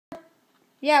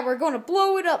Yeah, we're going to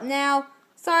blow it up now.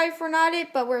 Sorry for not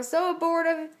it, but we're so bored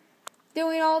of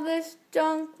doing all this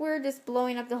junk. We're just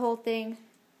blowing up the whole thing.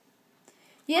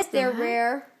 Yes, they're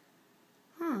rare.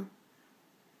 Huh.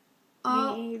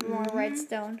 You need more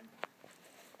redstone.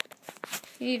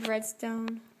 You need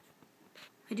redstone.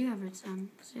 I do have redstone.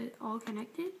 Is it all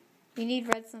connected? You need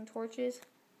redstone torches.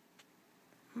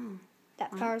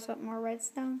 That powers up more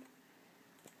redstone.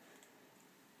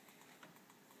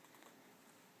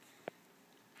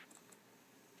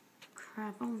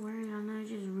 Crap, I'm worried I'm gonna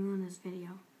just ruin this video.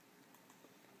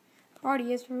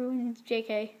 Already is ruined,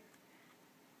 JK.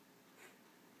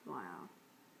 Wow.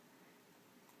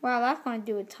 Wow, that's going to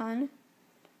do a ton.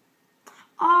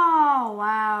 Oh,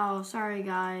 wow. Sorry,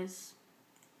 guys.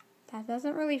 That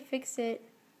doesn't really fix it.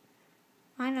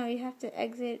 I know, you have to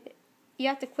exit. You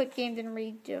have to quit games and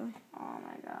redo. Oh,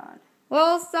 my God.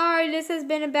 Well, sorry, this has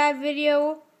been a bad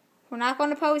video. We're not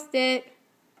going to post it.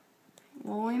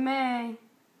 Well, we may.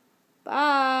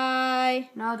 Bye.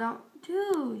 No, don't.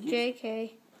 Dude.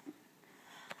 JK.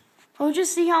 We'll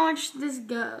just see how much this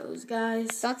goes,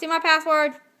 guys. Don't see my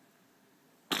password.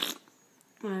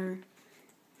 Whatever.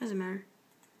 Doesn't matter.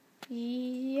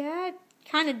 Yeah, it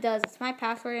kind of does. It's my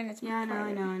password and it's Yeah, I know,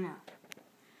 private. I know.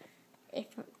 If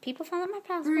people found out my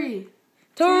password. 3,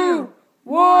 2,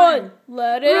 1.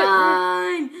 Let it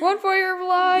run! run for your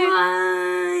life.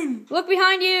 Run! Look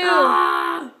behind you.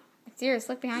 Ah! Serious,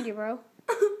 look behind you, bro.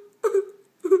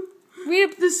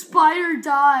 The spider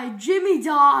died. Jimmy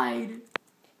died.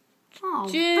 Oh,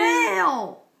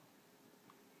 fail!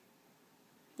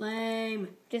 Lame.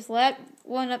 Just let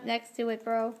one up next to it,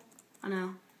 bro. I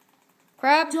know.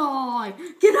 Crab. Die!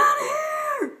 Get out of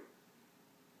here!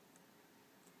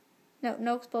 No,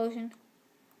 no explosion.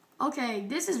 Okay,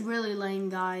 this is really lame,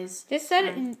 guys. Just set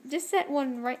it. Just set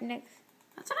one right next.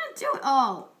 That's what I'm doing.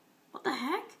 Oh, what the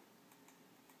heck?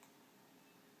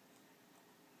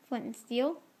 Flint and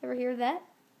steel. Ever hear that?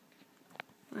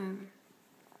 Whatever.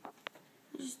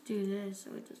 Just do this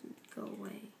so it doesn't go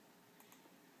away.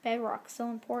 Bedrock's so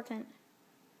important.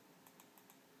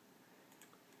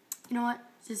 You know what?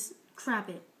 Just crap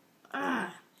it.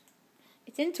 Ah.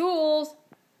 It's in tools.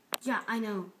 Yeah, I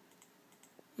know.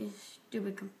 This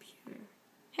stupid computer.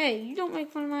 Hey, you don't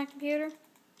make fun of my computer.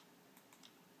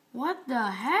 What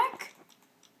the heck?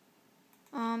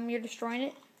 You're destroying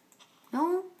it.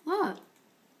 No, look.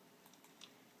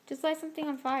 Just light something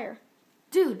on fire.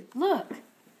 Dude, look.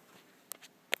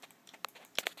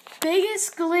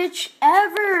 Biggest glitch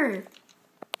ever.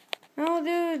 No,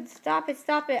 dude, stop it,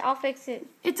 stop it. I'll fix it.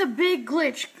 It's a big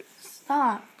glitch.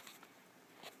 Stop.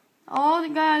 Oh,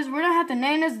 guys, we're gonna have to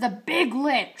name this the Big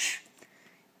Glitch.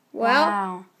 Well,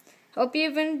 wow. Hope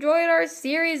you've enjoyed our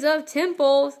series of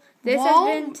temples. This has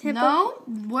been Temple. No,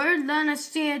 we're gonna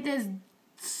see it this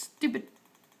stupid.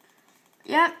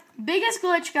 Yep, biggest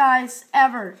glitch, guys,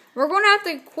 ever. We're gonna have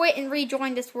to quit and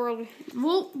rejoin this world.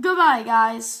 Well, goodbye,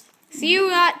 guys. See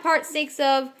you at part 6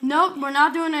 of. Nope, we're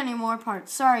not doing any more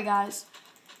parts. Sorry, guys.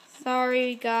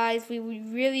 Sorry, guys. We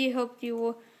really hope you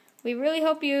will. We really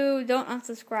hope you don't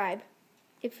unsubscribe,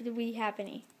 if we have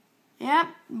any. Yep.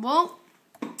 Well,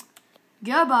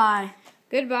 goodbye.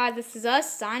 Goodbye. This is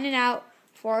us signing out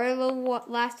for a little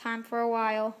last time for a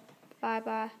while. Bye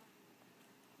bye.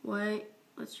 Wait.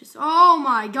 Let's just. Oh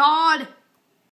my God.